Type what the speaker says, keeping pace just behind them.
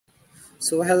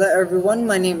So hello everyone,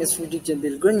 my name is Rudy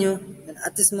Bilgrunyo, and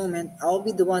at this moment I'll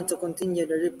be the one to continue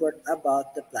the report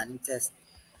about the planning test.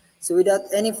 So without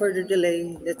any further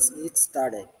delay, let's get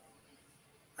started.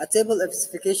 A table of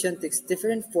specification takes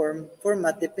different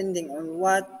format depending on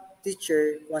what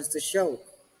teacher wants to show.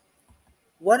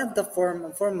 One of the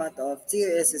format of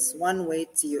TUS is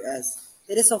one-way TUS.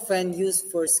 It is often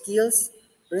used for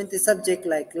skills-oriented subjects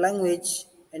like language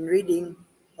and reading,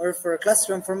 or for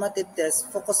classroom formatted tests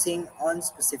focusing on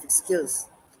specific skills.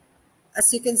 As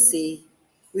you can see,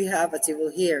 we have a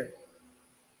table here.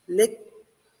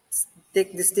 Let's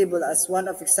take this table as one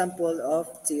of example of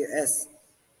TUS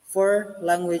for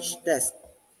language test.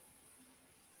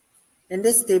 In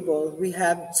this table, we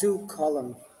have two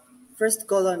columns. First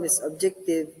column is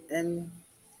objective and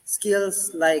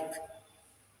skills like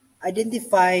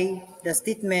identify the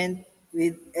statement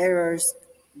with errors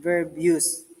verb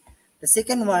use. The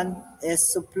second one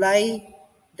is supply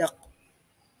the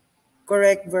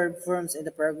correct verb forms in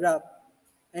the paragraph.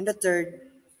 And the third,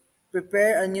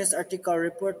 prepare a news article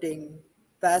reporting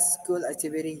past school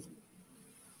activity.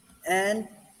 And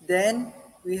then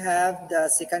we have the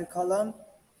second column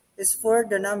is for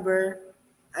the number,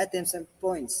 items, and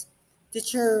points.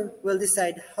 Teacher will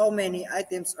decide how many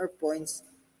items or points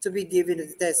to be given in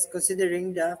the test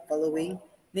considering the following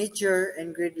nature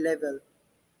and grade level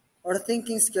or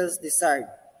thinking skills desired.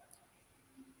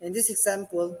 In this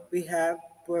example, we have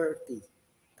 40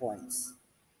 points.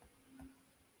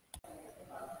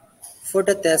 For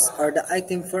the test or the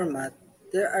item format,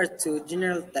 there are two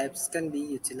general types can be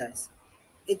utilized.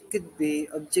 It could be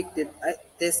objective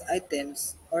test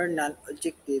items or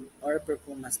non-objective or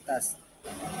performance tasks.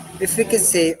 If we can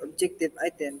say objective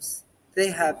items,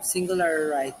 they have singular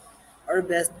right or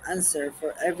best answer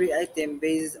for every item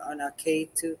based on a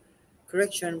K2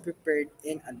 correction prepared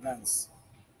in advance.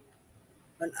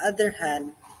 On other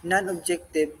hand,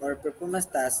 non-objective or performance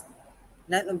tasks,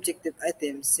 non-objective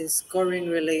items since scoring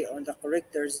rely on the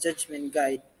corrector's judgment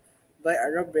guide by a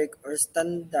rubric or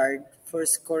standard for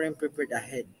scoring prepared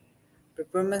ahead.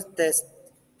 Performance tests,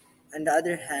 on the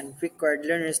other hand, require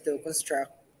learners to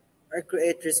construct or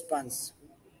create response,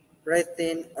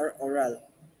 written or oral.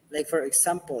 Like for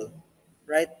example,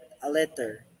 write a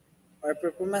letter, or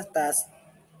performance tasks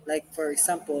like for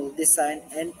example, design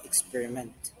and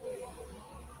experiment.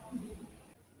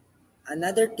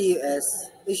 Another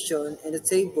TUS is shown in the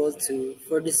table 2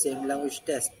 for the same language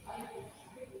test.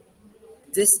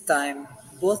 This time,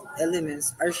 both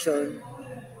elements are shown,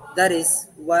 that is,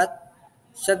 what,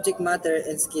 subject matter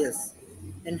and skills,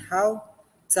 and how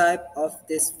type of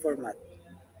this format.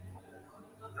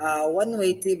 A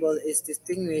one-way table is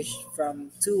distinguished from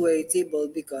two-way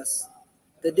table because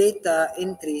the data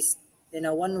entries in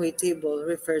a one-way table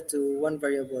refer to one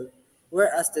variable,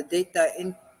 whereas the data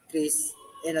entries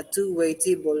in a two-way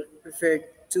table refer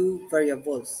to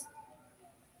variables.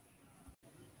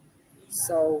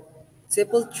 So,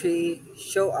 table 3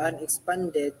 show an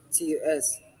expanded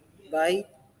TUS by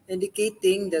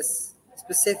indicating the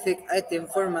specific item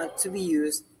format to be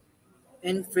used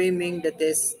in framing the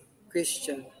test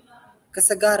question.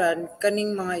 Kasagaran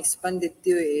kaning mga expanded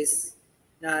theories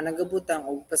na nagabutang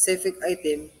og specific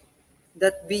item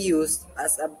that be used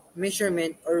as a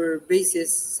measurement or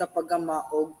basis sa paggama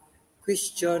og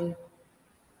question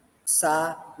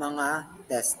sa mga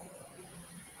test.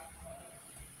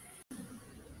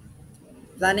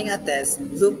 Planning a test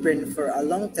blueprint for a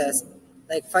long test,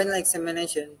 like final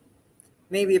examination,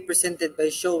 may be presented by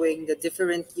showing the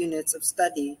different units of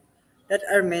study that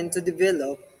are meant to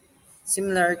develop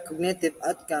similar cognitive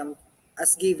outcome as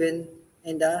given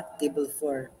in the Table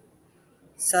 4.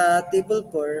 Sa Table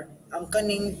 4, ang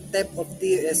kaning type of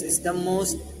TUS is the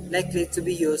most likely to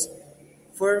be used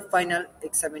for final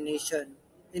examination,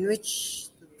 in which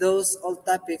those all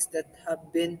topics that have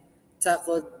been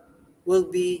tackled will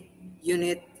be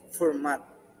unit format.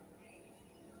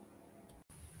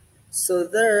 So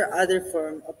there are other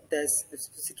form of test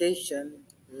specification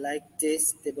like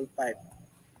this Table 5.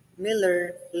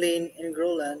 Miller, Lane, and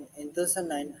Groland in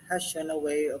 2009 has shown a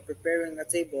way of preparing a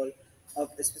table of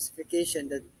specification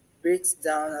that breaks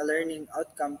down a learning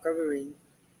outcome covering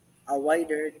a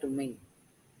wider domain.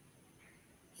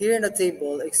 Here in the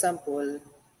table, example,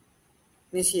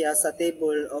 Nishi has a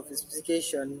table of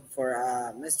specification for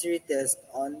a mystery test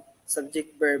on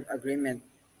subject-verb agreement,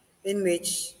 in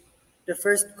which the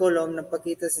first column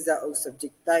nagpakita sa og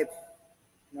subject type.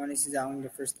 Mo ni siya ang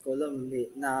the first column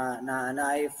na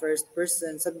ay first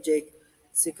person subject,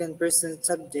 second person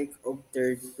subject, o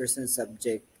third person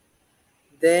subject.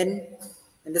 Then,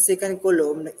 in the second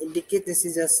column, nag-indicate na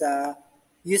siya sa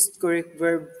used correct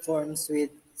verb forms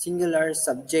with singular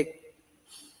subject.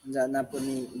 Diyan na po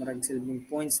ni marag silbing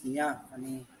points niya.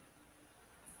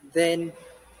 Then,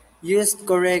 used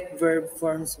correct verb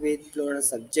forms with plural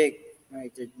subject.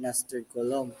 Right, third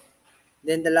column.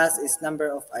 Then the last is number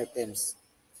of items.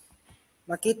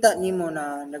 Makita nimo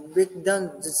na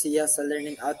nag-breakdown jud siya sa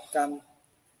learning outcome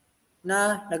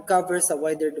na nag-cover sa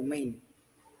wider domain.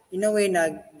 In a way na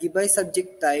gibay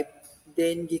subject type,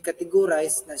 then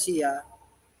gi-categorize na siya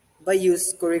by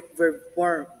use correct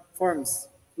forms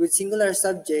with singular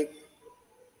subject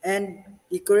and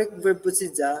the correct verb po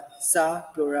siya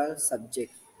sa plural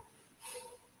subject.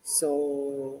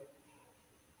 So,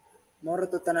 moro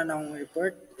to tanan akong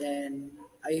report and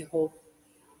I hope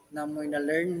na mo'y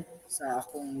na-learn sa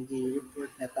akong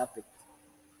gi-report na topic.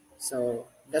 So,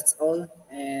 that's all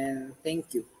and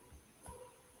thank you.